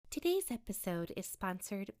Today's episode is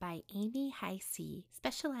sponsored by Amy Heisey,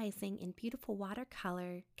 specializing in beautiful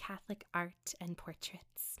watercolor, Catholic art, and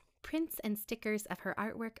portraits. Prints and stickers of her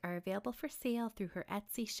artwork are available for sale through her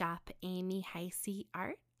Etsy shop, Amy Heisey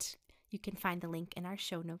Art. You can find the link in our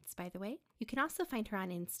show notes, by the way. You can also find her on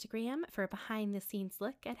Instagram for a behind-the-scenes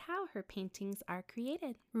look at how her paintings are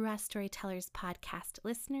created. Ruah Storytellers podcast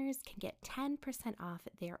listeners can get 10% off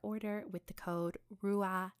their order with the code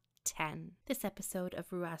RUAH10. This episode of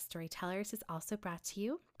Ruah Storytellers is also brought to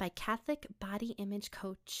you by Catholic body image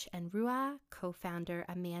coach and Ruah co-founder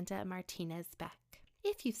Amanda Martinez Beck.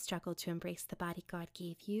 If you've struggled to embrace the body God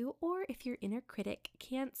gave you, or if your inner critic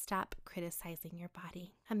can't stop criticizing your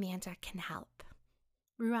body, Amanda can help.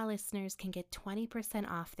 Ruah listeners can get 20%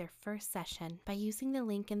 off their first session by using the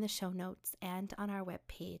link in the show notes and on our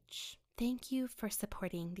webpage. Thank you for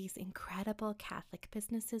supporting these incredible Catholic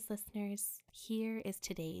businesses, listeners. Here is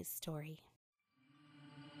today's story.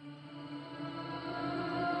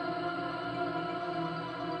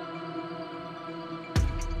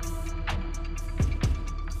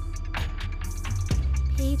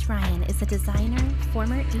 Paige Ryan is a designer,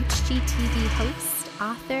 former HGTV host,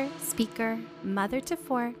 author, speaker, mother to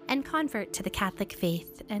four, and convert to the Catholic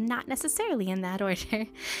faith, and not necessarily in that order.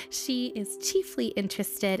 She is chiefly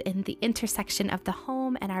interested in the intersection of the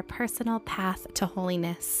home and our personal path to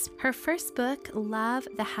holiness. Her first book, Love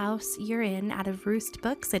the House You're In, out of Roost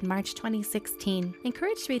Books in March 2016,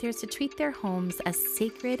 encouraged readers to treat their homes as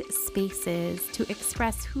sacred spaces to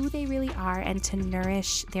express who they really are and to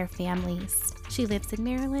nourish their families. She lives in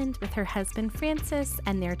Maryland with her husband Francis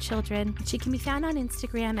and their children. She can be found on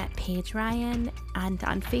Instagram at Paige Ryan and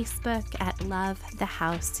on Facebook at Love the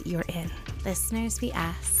House You're In. Listeners, we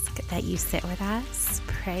ask that you sit with us,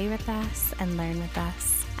 pray with us, and learn with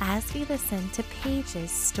us as we listen to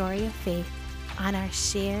Paige's story of faith on our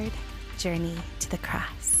shared journey to the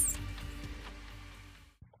cross.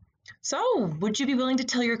 So, would you be willing to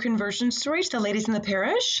tell your conversion story to the ladies in the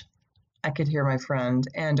parish? I could hear my friend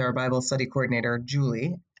and our Bible study coordinator,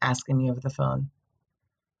 Julie, asking me over the phone.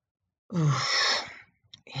 Oof.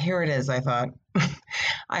 Here it is, I thought.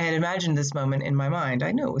 I had imagined this moment in my mind.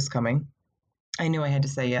 I knew it was coming. I knew I had to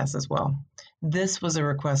say yes as well. This was a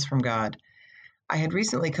request from God. I had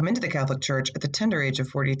recently come into the Catholic Church at the tender age of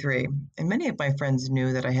 43, and many of my friends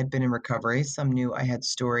knew that I had been in recovery. Some knew I had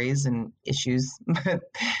stories and issues, but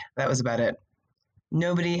that was about it.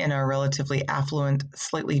 Nobody in our relatively affluent,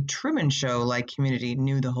 slightly Truman Show-like community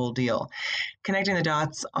knew the whole deal. Connecting the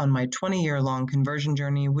dots on my 20-year-long conversion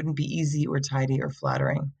journey wouldn't be easy or tidy or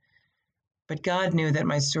flattering. But God knew that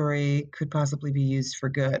my story could possibly be used for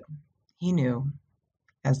good. He knew,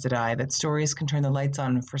 as did I, that stories can turn the lights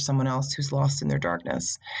on for someone else who's lost in their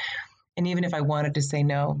darkness. And even if I wanted to say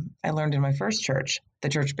no, I learned in my first church, the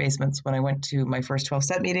church basements, when I went to my first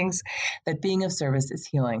 12-step meetings, that being of service is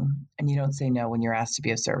healing, and you don't say no when you're asked to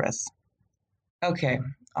be of service. Okay,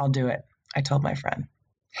 I'll do it, I told my friend.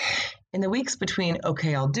 In the weeks between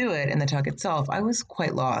okay, I'll do it and the talk itself, I was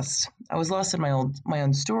quite lost. I was lost in my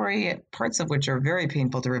own story, parts of which are very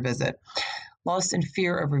painful to revisit. Lost in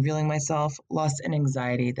fear of revealing myself, lost in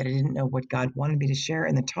anxiety that I didn't know what God wanted me to share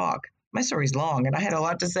in the talk. My story's long, and I had a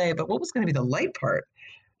lot to say, but what was going to be the light part?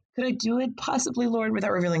 Could I do it, possibly, Lord,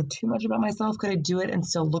 without revealing too much about myself? Could I do it and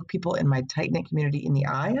still look people in my tight-knit community in the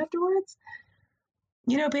eye afterwards?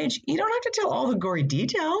 You know, Paige, you don't have to tell all the gory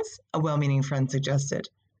details, a well-meaning friend suggested.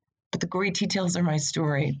 But the gory details are my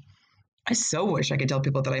story. I so wish I could tell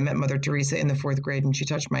people that I met Mother Teresa in the 4th grade and she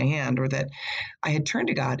touched my hand, or that I had turned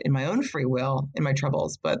to God in my own free will in my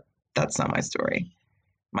troubles, but that's not my story.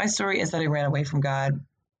 My story is that I ran away from God,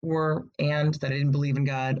 and that I didn't believe in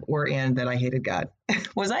God, and that I hated God.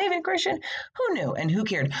 Was I even Christian? Who knew and who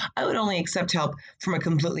cared? I would only accept help from a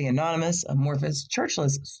completely anonymous, amorphous,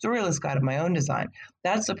 churchless, storyless God of my own design.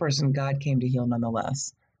 That's the person God came to heal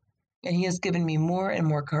nonetheless. And he has given me more and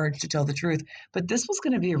more courage to tell the truth. But this was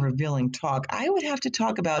going to be a revealing talk. I would have to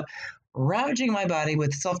talk about ravaging my body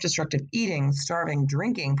with self-destructive eating, starving,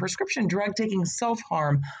 drinking, prescription drug taking,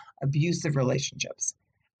 self-harm, abusive relationships.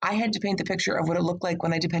 I had to paint the picture of what it looked like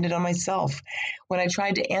when I depended on myself, when I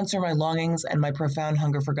tried to answer my longings and my profound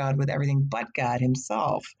hunger for God with everything but God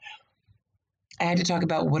himself. I had to talk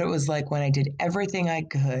about what it was like when I did everything I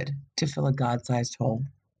could to fill a God-sized hole.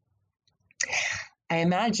 I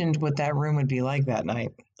imagined what that room would be like that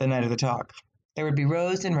night, the night of the talk. There would be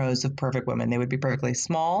rows and rows of perfect women. They would be perfectly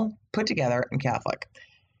small, put together, and Catholic.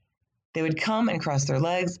 They would come and cross their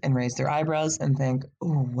legs and raise their eyebrows and think,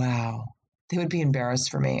 oh, wow. They would be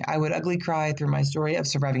embarrassed for me. I would ugly cry through my story of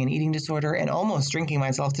surviving an eating disorder and almost drinking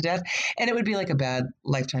myself to death, and it would be like a bad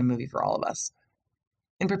Lifetime movie for all of us.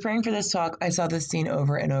 In preparing for this talk, I saw this scene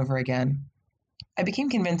over and over again. I became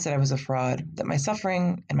convinced that I was a fraud, that my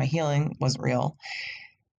suffering and my healing wasn't real.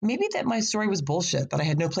 Maybe that my story was bullshit, that I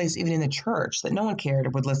had no place even in the church, that no one cared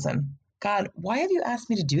or would listen. God, why have you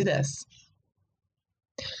asked me to do this?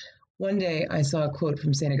 One day, I saw a quote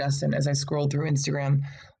from St. Augustine as I scrolled through Instagram.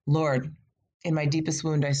 Lord, in my deepest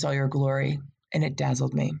wound, I saw your glory, and it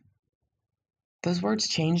dazzled me. Those words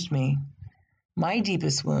changed me. My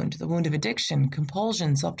deepest wound, the wound of addiction,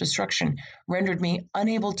 compulsion, self-destruction, rendered me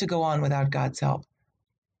unable to go on without God's help.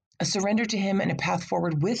 A surrender to Him and a path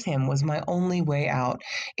forward with Him was my only way out.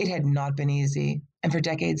 It had not been easy, and for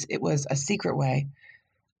decades it was a secret way,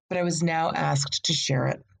 but I was now asked to share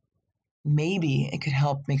it. Maybe it could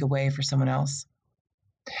help make a way for someone else.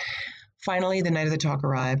 Finally, the night of the talk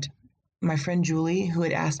arrived. My friend Julie, who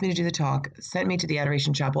had asked me to do the talk, sent me to the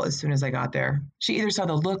Adoration Chapel as soon as I got there. She either saw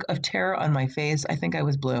the look of terror on my face, I think I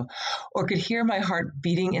was blue, or could hear my heart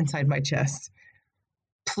beating inside my chest.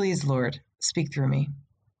 Please, Lord, speak through me.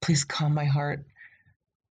 Please calm my heart.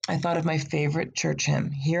 I thought of my favorite church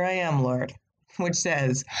hymn, Here I Am, Lord, which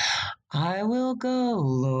says, I will go,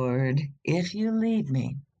 Lord, if you lead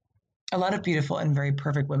me. A lot of beautiful and very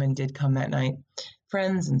perfect women did come that night.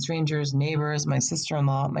 Friends and strangers, neighbors, my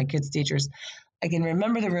sister-in-law, my kids' teachers. I can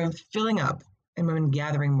remember the room filling up and women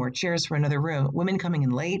gathering more chairs for another room, women coming in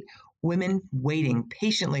late, women waiting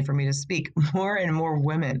patiently for me to speak, more and more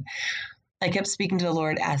women. I kept speaking to the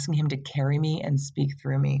Lord, asking Him to carry me and speak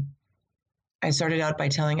through me. I started out by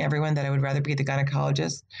telling everyone that I would rather be the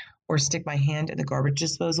gynecologist or stick my hand in the garbage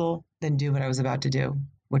disposal than do what I was about to do,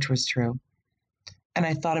 which was true. And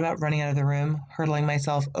I thought about running out of the room, hurtling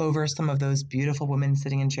myself over some of those beautiful women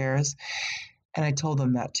sitting in chairs, and I told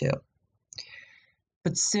them that too.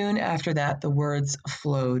 But soon after that, the words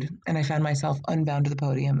flowed, and I found myself unbound to the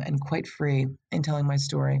podium and quite free in telling my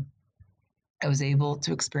story. I was able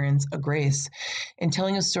to experience a grace in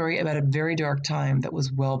telling a story about a very dark time that was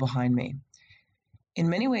well behind me. In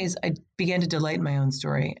many ways, I began to delight in my own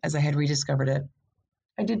story as I had rediscovered it.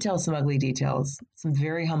 I did tell some ugly details, some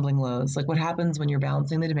very humbling lows, like what happens when you're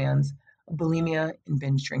balancing the demands of bulimia and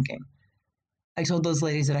binge drinking. I told those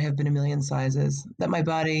ladies that I have been a million sizes, that my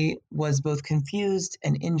body was both confused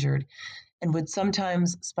and injured, and would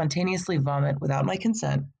sometimes spontaneously vomit without my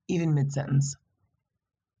consent, even mid-sentence.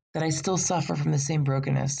 That I still suffer from the same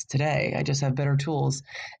brokenness today. I just have better tools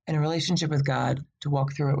and a relationship with God to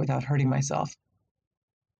walk through it without hurting myself.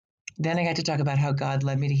 Then I got to talk about how God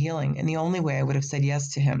led me to healing in the only way I would have said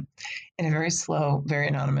yes to Him, in a very slow, very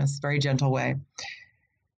anonymous, very gentle way.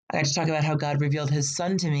 I got to talk about how God revealed His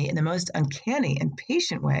Son to me in the most uncanny and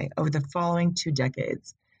patient way over the following 2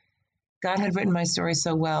 decades. God had written my story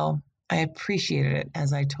so well, I appreciated it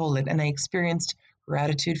as I told it, and I experienced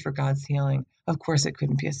gratitude for God's healing. Of course, it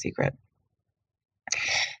couldn't be a secret.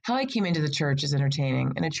 How I came into the church is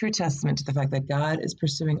entertaining and a true testament to the fact that God is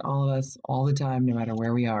pursuing all of us all the time, no matter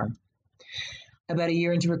where we are. About a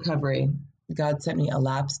year into recovery, God sent me a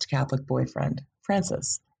lapsed Catholic boyfriend,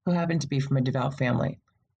 Francis, who happened to be from a devout family,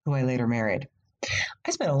 who I later married.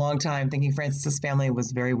 I spent a long time thinking Francis's family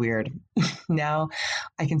was very weird. Now,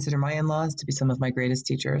 I consider my in-laws to be some of my greatest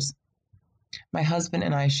teachers. My husband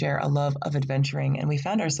and I share a love of adventuring, and we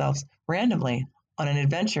found ourselves randomly on an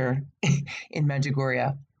adventure in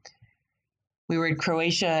Medjugorje. We were in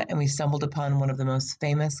Croatia, and we stumbled upon one of the most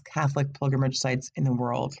famous Catholic pilgrimage sites in the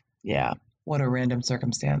world. Yeah, what a random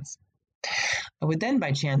circumstance. I would then,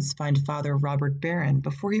 by chance, find Father Robert Barron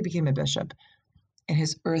before he became a bishop in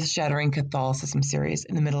his earth-shattering Catholicism series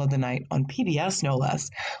in the middle of the night on PBS, no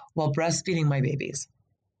less, while breastfeeding my babies.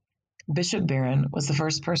 Bishop Barron was the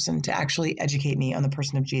first person to actually educate me on the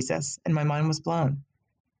person of Jesus, and my mind was blown.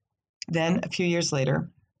 Then, a few years later,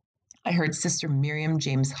 I heard Sister Miriam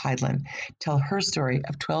James Heidland tell her story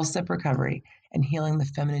of 12-step recovery and healing the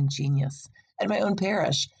feminine genius at my own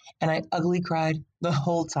parish, and I ugly cried the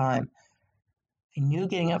whole time. I knew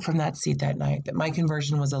getting up from that seat that night that my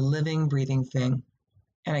conversion was a living, breathing thing,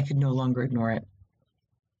 and I could no longer ignore it.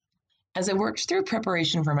 As I worked through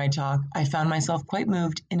preparation for my talk, I found myself quite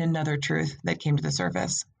moved in another truth that came to the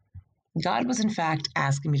surface. God was in fact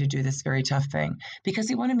asking me to do this very tough thing because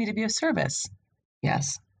He wanted me to be of service.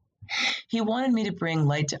 Yes. He wanted me to bring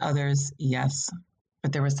light to others. Yes.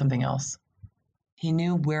 But there was something else. He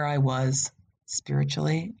knew where I was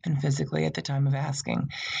spiritually and physically at the time of asking.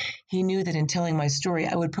 He knew that in telling my story,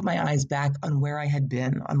 I would put my eyes back on where I had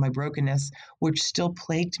been, on my brokenness, which still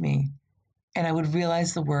plagued me, and I would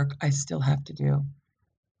realize the work I still have to do.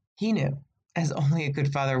 He knew, as only a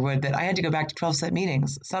good father would, that I had to go back to 12-step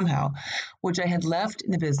meetings somehow, which I had left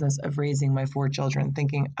in the business of raising my 4 children,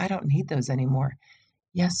 thinking, I don't need those anymore.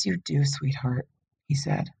 Yes, you do, sweetheart, he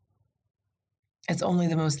said. As only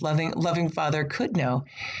the most loving Father could know,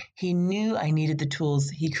 he knew I needed the tools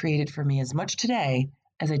he created for me as much today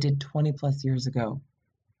as I did 20 plus years ago.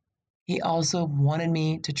 He also wanted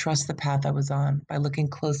me to trust the path I was on by looking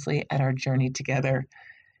closely at our journey together.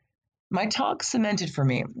 My talk cemented for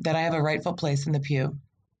me that I have a rightful place in the pew.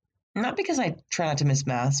 Not because I try not to miss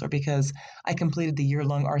Mass, or because I completed the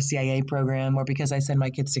year-long RCIA program, or because I send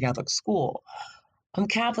my kids to Catholic school. I'm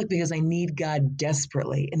Catholic because I need God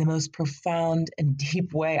desperately in the most profound and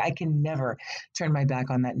deep way. I can never turn my back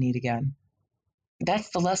on that need again. That's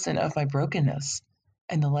the lesson of my brokenness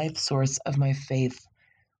and the life source of my faith,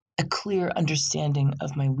 a clear understanding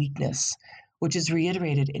of my weakness, which is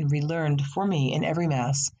reiterated and relearned for me in every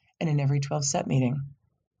Mass and in every 12-step meeting.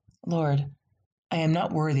 Lord, I am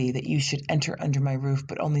not worthy that you should enter under my roof,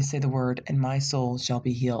 but only say the word, and my soul shall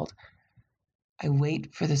be healed. I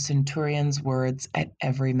wait for the centurion's words at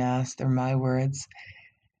every Mass. They're my words.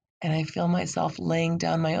 And I feel myself laying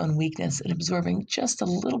down my own weakness and absorbing just a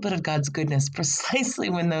little bit of God's goodness precisely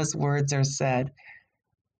when those words are said.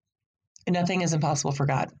 And nothing is impossible for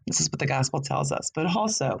God. This is what the gospel tells us. But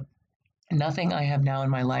also, nothing I have now in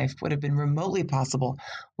my life would have been remotely possible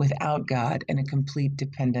without God and a complete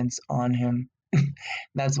dependence on him.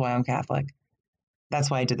 That's why I'm Catholic. That's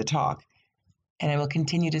why I did the talk. And I will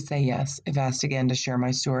continue to say yes if asked again to share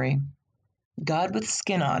my story. God with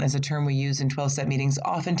skin on is a term we use in 12-step meetings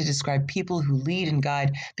often to describe people who lead and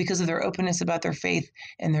guide because of their openness about their faith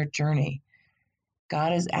and their journey.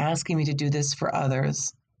 God is asking me to do this for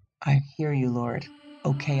others. I hear you, Lord.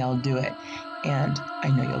 Okay, I'll do it. And I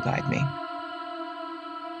know you'll guide me.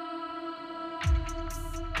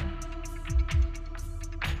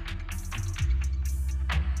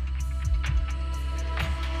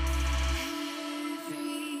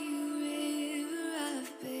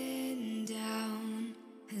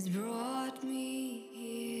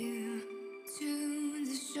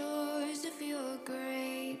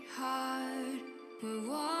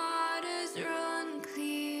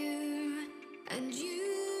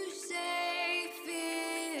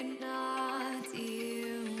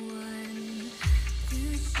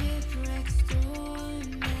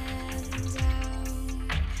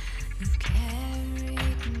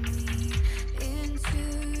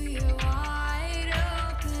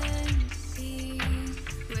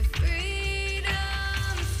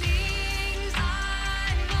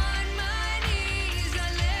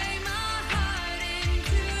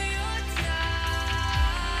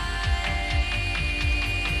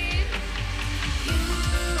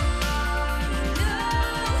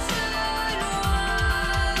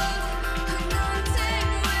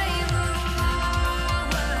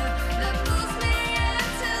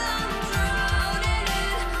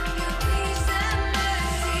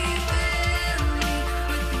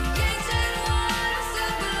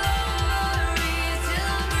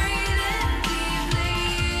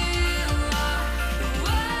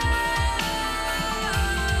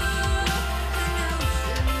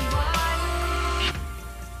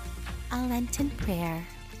 Lenten Prayer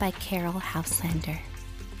by Carol Houselander.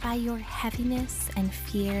 By your heaviness and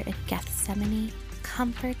fear in Gethsemane,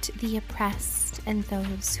 comfort the oppressed and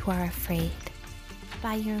those who are afraid.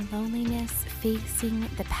 By your loneliness facing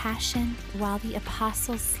the passion while the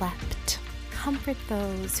apostles slept, comfort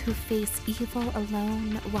those who face evil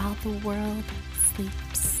alone while the world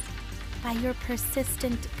sleeps. By your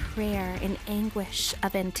persistent prayer in anguish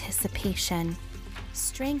of anticipation,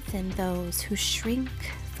 strengthen those who shrink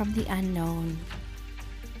from the unknown.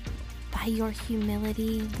 By your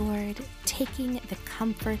humility, Lord, taking the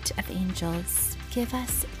comfort of angels, give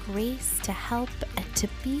us grace to help and to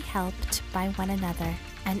be helped by one another,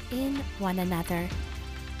 and in one another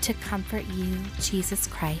to comfort you, Jesus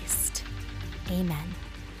Christ. Amen.